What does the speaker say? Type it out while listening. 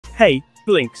Hey,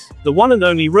 Blinks, the one and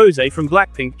only Rosé from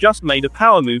Blackpink just made a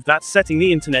power move that's setting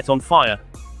the internet on fire.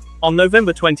 On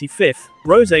November 25th,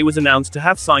 Rosé was announced to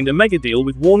have signed a mega deal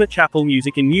with Warner Chappell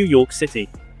Music in New York City.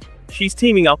 She's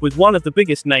teaming up with one of the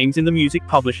biggest names in the music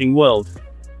publishing world.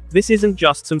 This isn't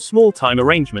just some small-time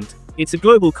arrangement, it's a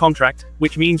global contract,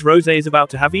 which means Rosé is about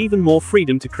to have even more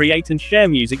freedom to create and share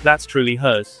music that's truly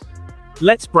hers.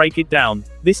 Let's break it down.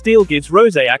 This deal gives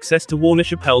Rosé access to Warner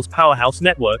Chappell's powerhouse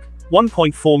network,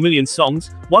 1.4 million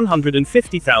songs,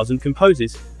 150,000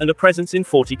 composers, and a presence in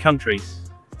 40 countries.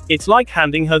 It's like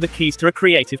handing her the keys to a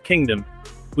creative kingdom.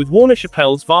 With Warner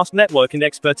Chappell's vast network and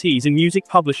expertise in music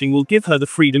publishing will give her the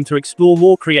freedom to explore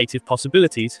more creative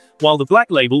possibilities, while the Black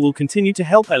label will continue to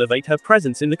help elevate her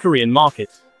presence in the Korean market.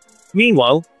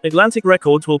 Meanwhile, Atlantic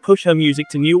Records will push her music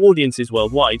to new audiences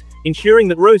worldwide, ensuring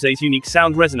that Rosé's unique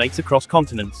sound resonates across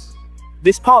continents.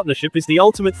 This partnership is the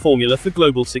ultimate formula for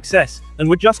global success, and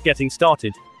we're just getting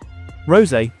started.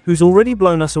 Rosé, who's already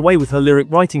blown us away with her lyric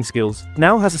writing skills,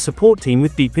 now has a support team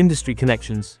with deep industry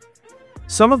connections.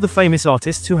 Some of the famous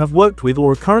artists who have worked with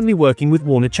or are currently working with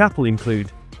Warner Chappell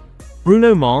include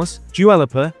Bruno Mars,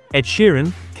 dualipa, Ed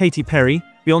Sheeran, Katy Perry,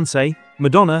 Beyoncé,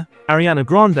 Madonna, Ariana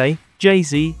Grande,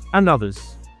 Jay-Z, and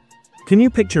others. Can you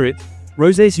picture it?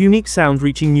 Rosé's unique sound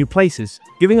reaching new places,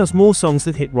 giving us more songs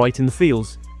that hit right in the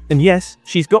feels. And yes,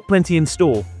 she's got plenty in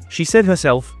store. She said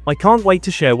herself, "I can't wait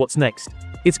to share what's next.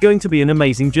 It's going to be an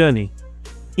amazing journey."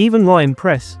 Even Lion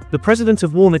Press, the president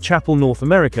of Warner Chappell North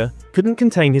America, couldn't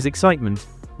contain his excitement.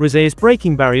 Rosé is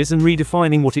breaking barriers and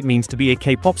redefining what it means to be a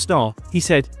K-pop star, he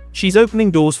said. She's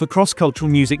opening doors for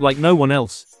cross-cultural music like no one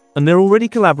else, and they're already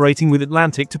collaborating with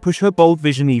Atlantic to push her bold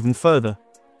vision even further.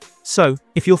 So,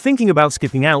 if you're thinking about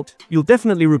skipping out, you'll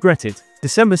definitely regret it.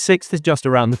 December 6th is just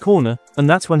around the corner, and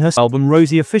that's when her album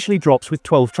Rosie officially drops with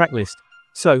 12 tracklist.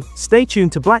 So, stay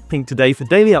tuned to Blackpink Today for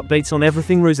daily updates on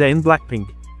everything Rosé and Blackpink.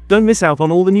 Don't miss out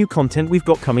on all the new content we've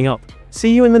got coming up.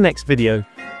 See you in the next video.